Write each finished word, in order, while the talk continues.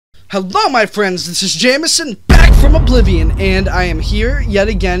Hello my friends, this is Jamison, back from Oblivion, and I am here yet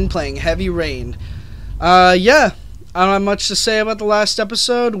again playing Heavy Rain. Yeah, I don't have much to say about the last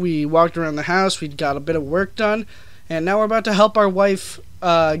episode. We walked around the house, we got a bit of work done, and now we're about to help our wife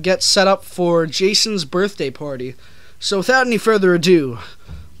get set up for Jason's birthday party. So without any further ado,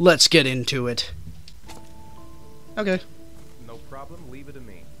 let's get into it. Okay. No problem, leave it to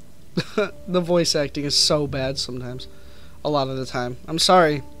me. The voice acting is so bad sometimes. A lot of the time. I'm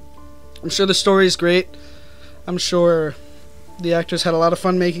sorry. I'm sure the story is great. I'm sure the actors had a lot of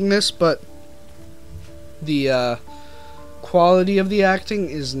fun making this, but the quality of the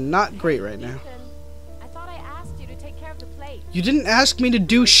acting is not great right now. Ethan, I thought I asked you to take care of the plate. You didn't ask me to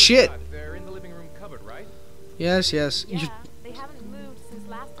do shit. They're in the living room cupboard, right? Yes. Yeah, they haven't moved since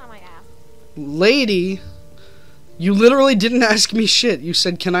last time I asked. Lady, you literally didn't ask me shit. You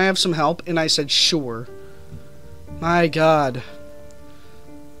said, "Can I have some help?" And I said, "Sure." My God.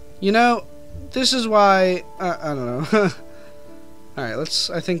 You know, this is why I don't know. All right,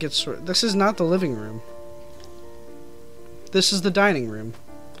 I think it's. This is not the living room. This is the dining room.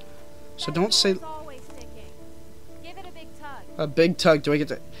 So don't say. Always sticking. Give it a big tug. A big tug. Do I get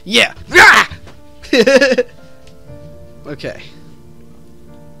to? Yeah. Okay.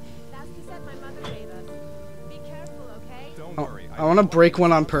 That's the set my mother gave us. Be careful, okay? Don't worry. I want to break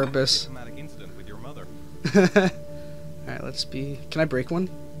one on purpose. Traumatic incident with your mother. Alright, let's be... Can I break one?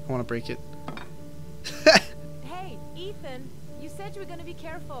 I want to break it. Hey, Ethan, you said you were going to be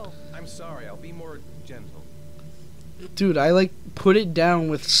careful. I'm sorry, I'll be more gentle. Dude, I like put it down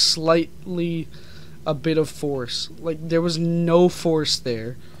with slightly a bit of force. Like there was no force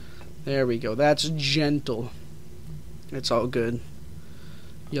there. There we go. That's gentle. It's all good.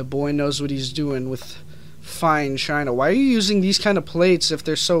 Your boy knows what he's doing with fine china. Why are you using these kind of plates if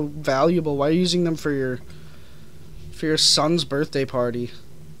they're so valuable? Why are you using them for your son's birthday party?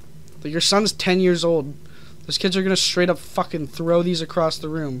 Like, your son's 10 years old. Those kids are gonna straight up fucking throw these across the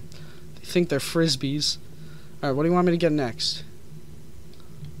room. They think they're frisbees. Alright, what do you want me to get next?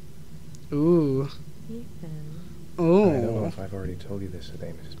 Ooh. Ethan. Ooh. I don't know if I've already told you this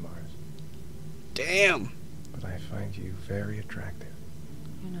today, Mrs. Mars, Damn. but I find you very attractive.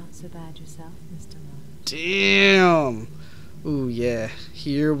 You're not so bad yourself, Mr. Mars. Damn. Ooh, yeah.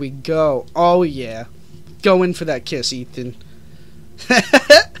 Here we go. Oh, yeah. Go in for that kiss, Ethan.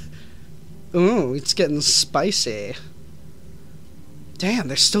 Ooh, it's getting spicy. Damn,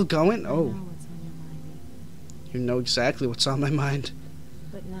 they're still going? I Oh. know what's on your mind, Ethan, You know exactly what's on my mind.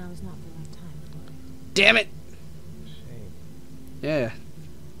 but now is not the right time for it. Damn it. Shame. Yeah.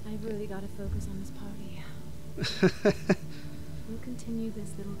 I've really got to focus on this party. We'll continue this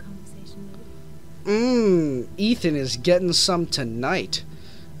little conversation later. Ethan is getting some tonight.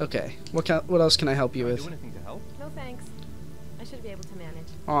 Okay, what else can I help you Can I with? do anything to help? No thanks. I should be able to manage.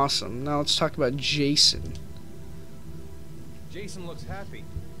 Awesome. Now let's talk about Jason. Jason looks happy.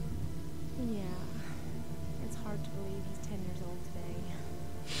 Yeah. It's hard to believe he's 10 years old today.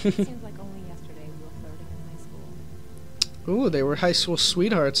 It seems like only yesterday we were flirting in high school. Ooh, they were high school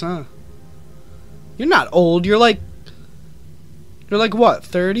sweethearts, huh? You're not old. You're like what,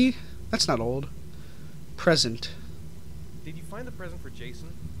 30? That's not old. Present. Did you find the present for Jason?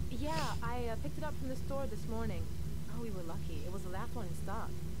 Yeah, I picked it up from the store this morning. Oh, we were lucky. It was the last one in stock.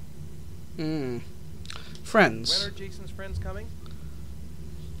 Friends. When are Jason's friends coming?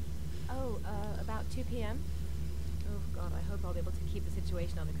 Oh, about 2 p.m.? Oh, God, I hope I'll be able to keep the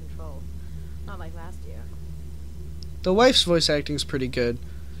situation under control. Not like last year. The wife's voice acting's pretty good.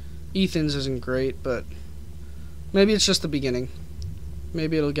 Ethan's isn't great, but maybe it's just the beginning.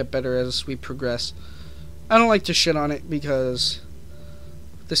 Maybe it'll get better as we progress. I don't like to shit on it because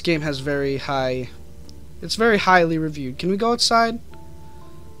this game has it's very highly reviewed. Can we go outside?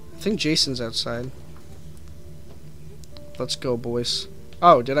 I think Jason's outside. Let's go, boys.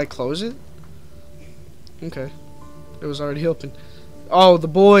 Oh, did I close it? Okay. It was already open. Oh, the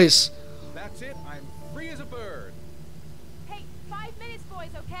boys. That's it, I'm free as a bird. Hey, 5 minutes, boys,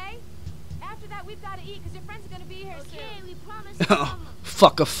 okay? After that, we've got to eat because your friends are going to be here soon. Okay, we promise. Oh,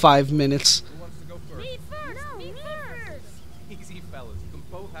 fuck a 5 minutes. Who wants to go first? Me first! No, me first! Easy, fellas. You can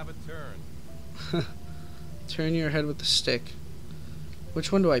both have a turn. Turn your head with the stick.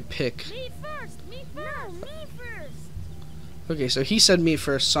 Which one do I pick? Me first! Me first! No, me first! Okay, so he said me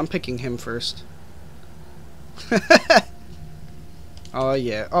first, so I'm picking him first. Oh,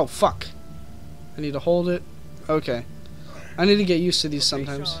 yeah. Oh, fuck. I need to hold it. Okay. I need to get used to these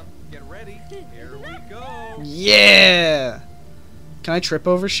sometimes. Sean, get ready. Here we go. Yeah! Can I trip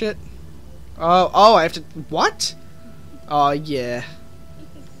over shit? Oh, I have to... What? Oh, yeah.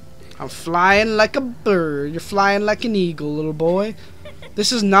 I'm flying like a bird. You're flying like an eagle, little boy.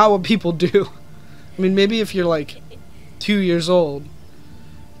 This is not what people do. I mean, maybe if you're like 2 years old,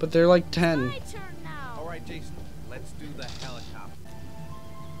 but they're like 10. My turn now. All right, Jason. Let's do the helicopter.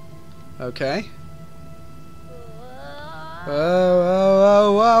 Okay.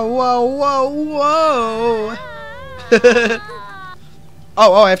 Whoa, whoa, whoa, whoa, whoa, whoa.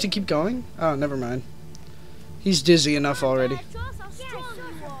 Oh, I have to keep going? Oh, never mind. He's dizzy enough already.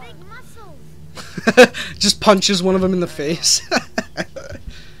 Just punches one of them in the face.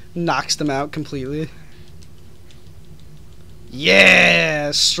 Knocks them out completely.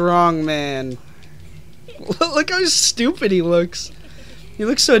 Yeah, strong man. Look how stupid he looks. He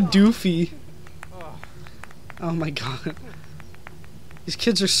looks so doofy. Oh my god. These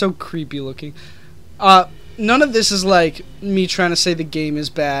kids are so creepy looking. None of this is like me trying to say the game is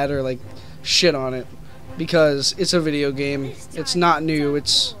bad or like shit on it, because it's a video game. It's not new.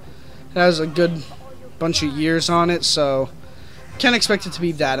 It has a good bunch of years on it, so can't expect it to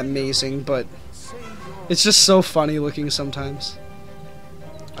be that amazing, but it's just so funny looking sometimes.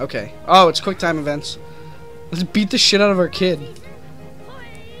 Okay. Oh, it's quick time events. Let's beat the shit out of our kid.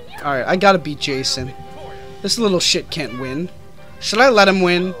 Alright, I gotta beat Jason. This little shit can't win. Should I let him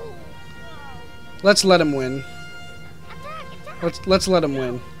win? Let's let him win. Let's let him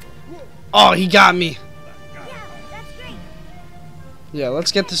win. Oh, he got me. Yeah,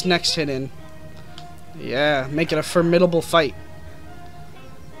 let's get this next hit in. Yeah, make it a formidable fight.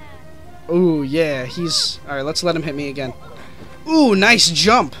 Ooh, yeah, alright, let's let him hit me again. Ooh, nice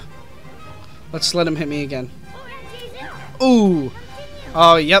jump. Let's let him hit me again. Ooh.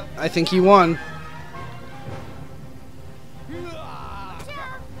 Oh, yep, I think he won.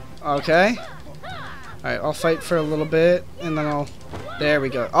 Okay. Alright, I'll fight for a little bit, and then I'll... There we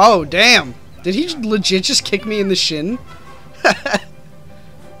go. Oh, damn! Did he legit just kick me in the shin?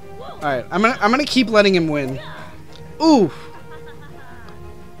 Alright, I'm gonna keep letting him win. Ooh!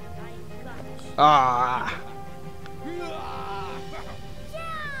 Ah!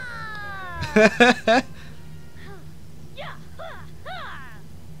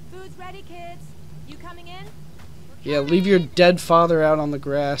 Food's ready, kids. You coming in? Yeah, leave your dead father out on the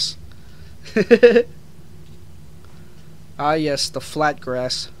grass. Ah, yes, the flat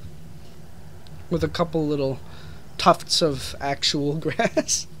grass. With a couple little tufts of actual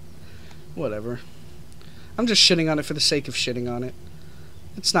grass. Whatever. I'm just shitting on it for the sake of shitting on it.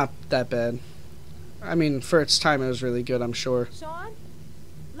 It's not that bad. I mean, for its time, it was really good, I'm sure. Sean,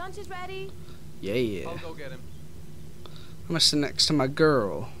 lunch is ready. Yeah. I'll go get him. I'm gonna sit next to my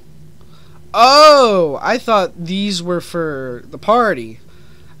girl. Oh, I thought these were for the party.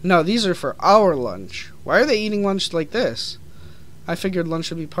 No, these are for our lunch. Why are they eating lunch like this? I figured lunch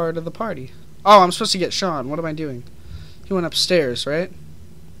would be part of the party. Oh, I'm supposed to get Sean. What am I doing? He went upstairs, right?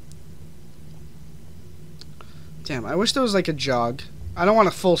 Damn, I wish there was like a jog. I don't want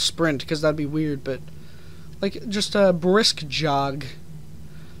a full sprint because that'd be weird, but like just a brisk jog.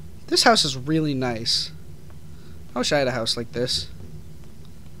 This house is really nice. I wish I had a house like this.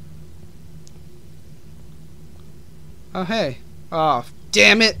 Oh, hey. Oh,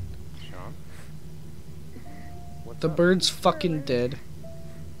 damn it. Sean? The bird's fucking dead.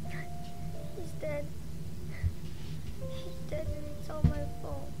 He's dead. He's dead and it's all my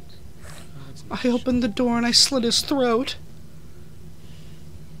fault. I opened the door and I slit his throat.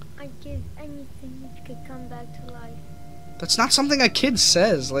 I'd give anything if you could come back to life. That's not something a kid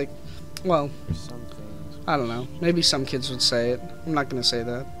says. Like, well, There's some things, I don't know. Maybe some kids would say it. I'm not gonna say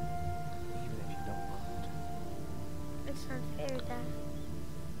that. even if you don't want. It's not fair, Dad.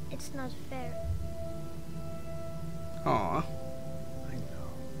 It's not fair. Aw, I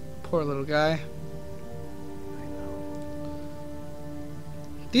know. poor little guy. I know.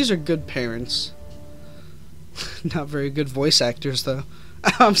 These are good parents. Not very good voice actors, though.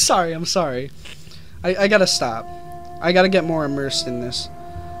 I'm sorry. I gotta stop. I gotta get more immersed in this.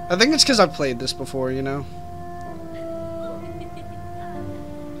 I think it's because I've played this before, you know?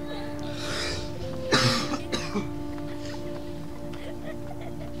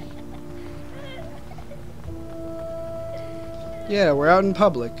 Yeah, we're out in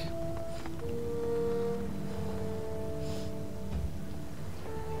public.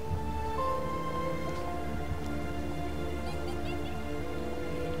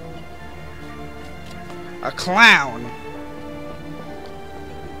 A clown.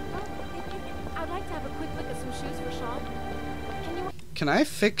 I'd like to have a quick look at some shoes for Sean. Can you... Can I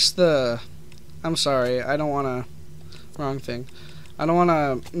fix the... I'm sorry, I don't want to... Wrong thing. I don't want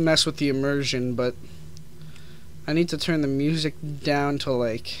to mess with the immersion, but... I need to turn the music down to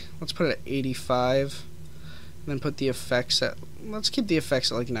like... Let's put it at 85. And then put the effects at... Let's keep the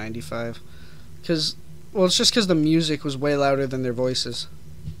effects at like 95. Because Well, it's just because the music was way louder than their voices.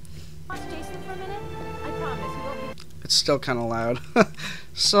 Watch Jason for a minute. I promise he won't be. It's still kind of loud.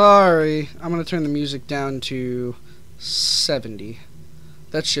 Sorry. I'm going to turn the music down to 70.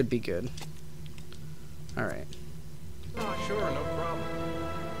 That should be good. Alright. Oh, sure, no problem.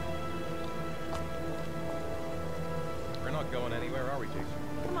 We're not going anywhere, are we, Jason?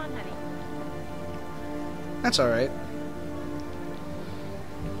 Come on, honey. That's alright.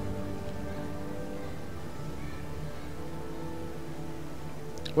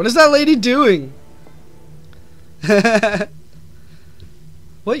 What is that lady doing?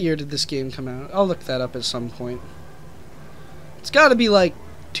 What year did this game come out? I'll look that up at some point. It's gotta be like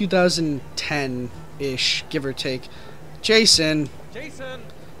 2010-ish, give or take. Jason! Jason!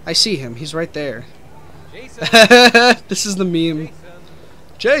 I see him. He's right there. Jason! This is the meme.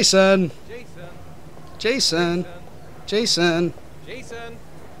 Jason! Jason! Jason! Jason! Jason!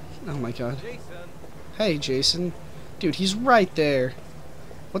 Oh my god. Jason! Hey, Jason. Dude, he's right there.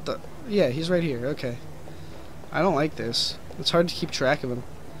 What the? Yeah, he's right here. Okay. I don't like this. It's hard to keep track of him.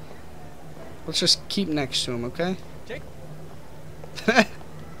 Let's just keep next to him, okay? Jake.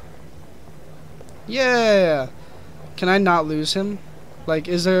 Yeah! Can I not lose him? Like,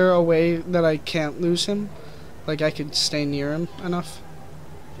 is there a way that I can't lose him? Like, I could stay near him enough?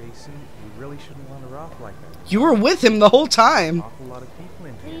 Jason, you really shouldn't wander off like that. You were with him the whole time! An awful lot of people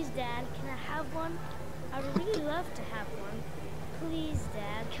in here. Please, Dad, can I have one? I would really love to have one. Please,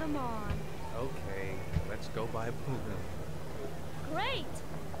 Dad, come on. Okay, let's go buy a balloon. Great!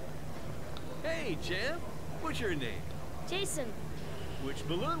 Hey, champ. What's your name? Jason, Which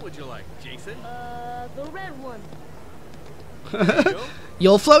balloon would you like, Jason? the red one. There you go.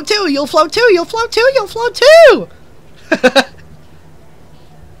 You'll float too! You'll float too! You'll float too! You'll float too!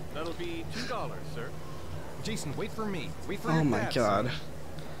 That'll be $2, sir. Jason, wait for me. Wait for Oh your my dad, god. son.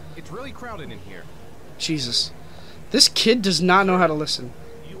 It's really crowded in here. Jesus. This kid does not know how to listen.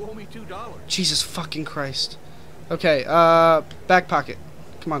 You owe me $2. Jesus fucking Christ. Okay, back pocket.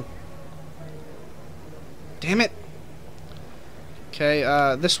 Come on. Damn it. Okay,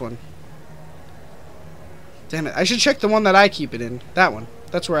 this one. Damn it. I should check the one that I keep it in. That one.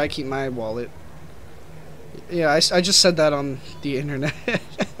 That's where I keep my wallet. Yeah, I just said that on the internet.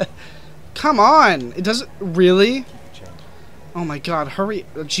 Come on. It doesn't... Really? Oh my god, hurry.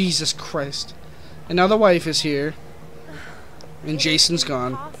 Oh, Jesus Christ. And now the wife is here. And Jason's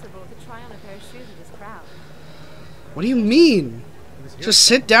gone. Impossible to try on a pair of shoes with this crowd. What do you mean? Just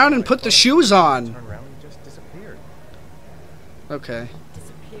sit down and put the shoes on. Turn around and just disappeared. Okay.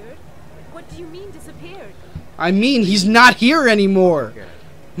 Disappeared? What do you mean disappeared? I mean, he's not here anymore. Okay,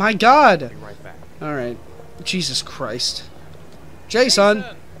 My god. be right back. Alright. Jesus Christ. Jason!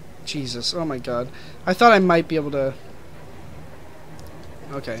 Jesus. Oh my god. I thought I might be able to...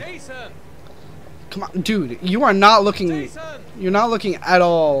 Okay. Jason! Come on. Dude, you are not looking... Jason! You're not looking at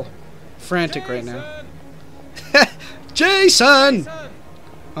all frantic right now. Jason! Jason!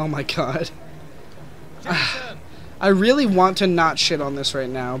 Oh my god. Jason! I really want to not shit on this right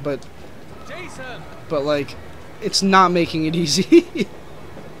now, but Jason! like, it's not making it easy.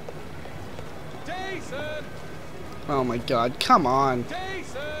 Jason! Oh my god, come on.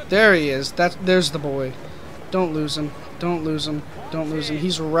 Jason! There he is. There's the boy. Don't lose him. Don't lose him. Don't lose him.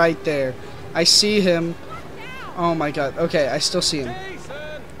 He's right there. I see him. Oh my god. Okay, I still see him.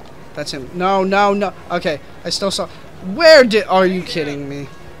 Jason! That's him. No, no, no. Okay, I still saw... Where did... Are you kidding me?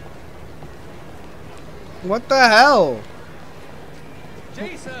 What the hell?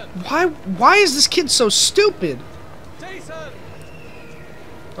 Jason! Why is this kid so stupid? Jason!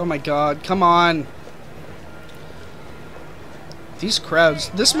 Oh my god, come on. These crowds.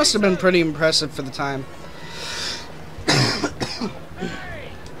 This must have been pretty impressive for the time.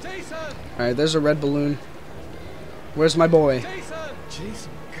 Jason! Alright, there's a red balloon. Where's my boy? Jason!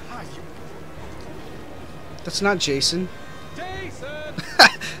 Jason, God, you... That's not Jason. Jason!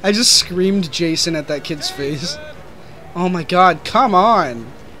 I just screamed Jason at that kid's face. Oh my god, come on.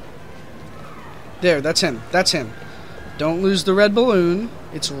 There, that's him. That's him. Don't lose the red balloon.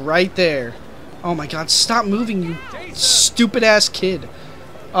 It's right there. Oh my god, stop moving, you stupid ass kid.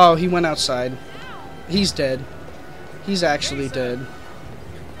 Oh, he went outside. He's dead. He's actually dead.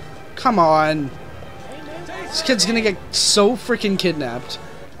 Come on. This kid's gonna get so freaking kidnapped.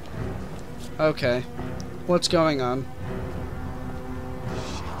 Okay. What's going on?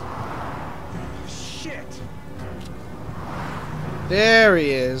 Shit! There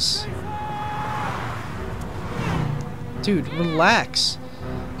he is. Dude, relax.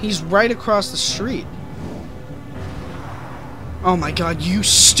 He's right across the street. Oh my god, you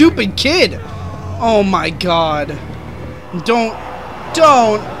stupid kid! Oh my god. Don't.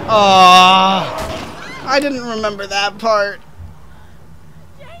 I didn't remember that part.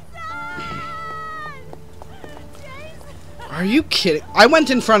 Are you kidding? I went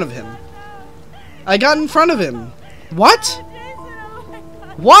in front of him. I got in front of him. What?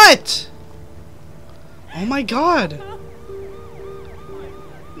 What? Oh my god.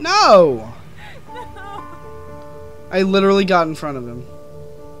 No. I literally got in front of him.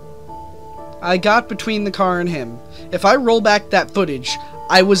 I got between the car and him. If I roll back that footage,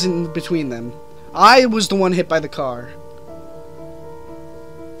 I was in between them. I was the one hit by the car.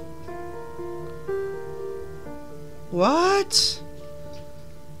 What?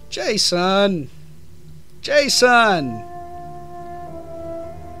 Jason. Jason.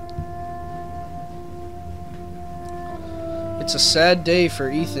 It's a sad day for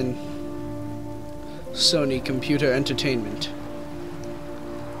Ethan. Sony Computer Entertainment.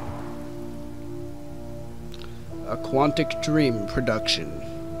 A Quantic Dream production.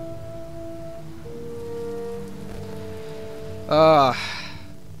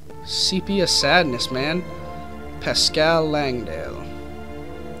 Sepia Sadness, man. Pascal Langdale.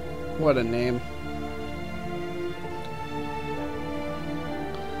 What a name.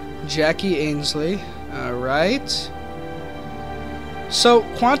 Jackie Ainsley. Alright. So,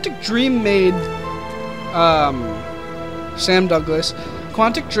 Quantic Dream made... Sam Douglas.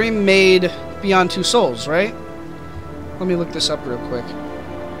 Quantic Dream made Beyond Two Souls, right? Let me look this up real quick.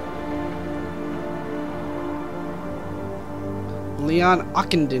 Leon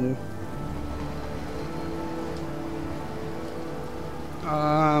Ockenden.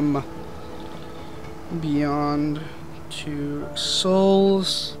 Beyond Two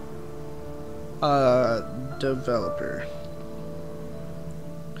Souls. Developer.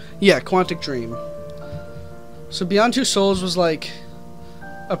 Yeah, Quantic Dream. So Beyond Two Souls was like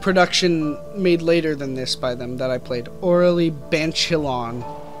a production made later than this by them that I played. Orally Banchilon.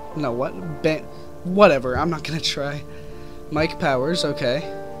 No, what? Whatever, I'm not gonna try. Mike Powers, okay.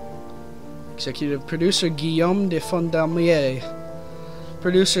 Executive producer Guillaume de Fondamier.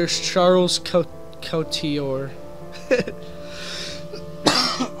 Producers Charles Couture.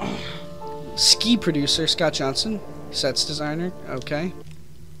 Ski producer Scott Johnson. Sets designer, okay.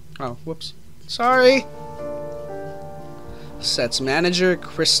 Oh, whoops. Sorry. Sets manager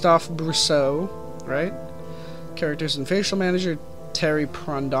Christophe Brousseau, right? Characters and facial manager Terry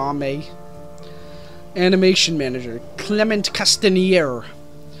Prondame. Animation manager Clement Castanier.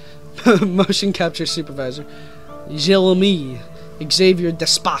 Motion capture supervisor Jeremy Xavier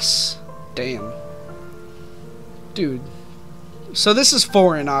Despas. Damn. Dude. So this is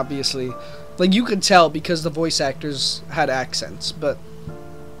foreign, obviously. Like, you could tell because the voice actors had accents, but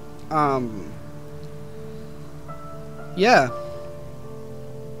yeah.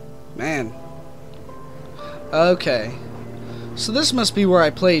 Man. Okay. So this must be where I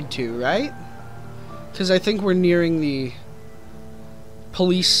played to, right? Because I think we're nearing the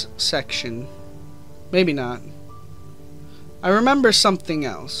police section. Maybe not. I remember something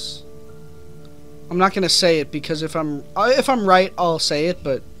else. I'm not gonna say it because if I'm right, I'll say it,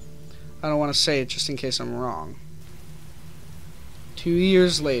 but I don't want to say it just in case I'm wrong. 2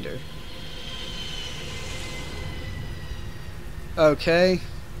 years later. Okay,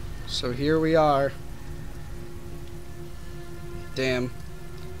 so here we are. Damn.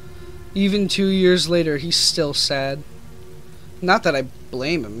 Even 2 years later, he's still sad. Not that I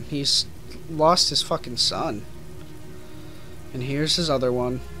blame him. He's lost his fucking son. And here's his other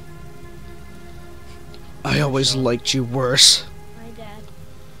one. I always liked you worse. Hi, Dad.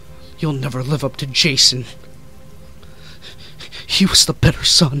 You'll never live up to Jason. He was the better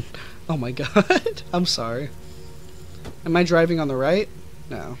son. Oh my god. I'm sorry. Am I driving on the right?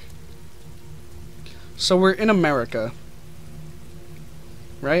 No. So we're in America.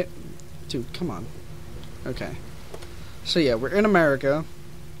 Right? Dude, come on. Okay. So yeah, we're in America,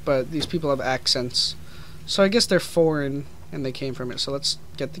 but these people have accents. So I guess they're foreign and they came from it. So let's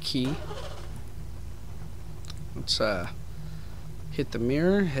get the key. Let's hit the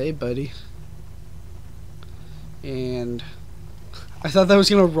mirror. Hey, buddy. And I thought that was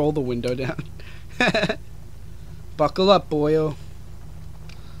gonna roll the window down. Buckle up, boyo.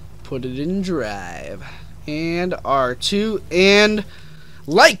 Put it in drive. And R2. And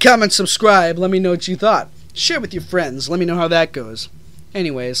like, comment, subscribe. Let me know what you thought. Share with your friends. Let me know how that goes.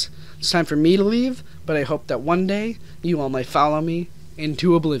 Anyways, it's time for me to leave, but I hope that one day you all might follow me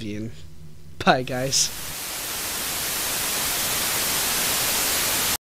into oblivion. Bye, guys.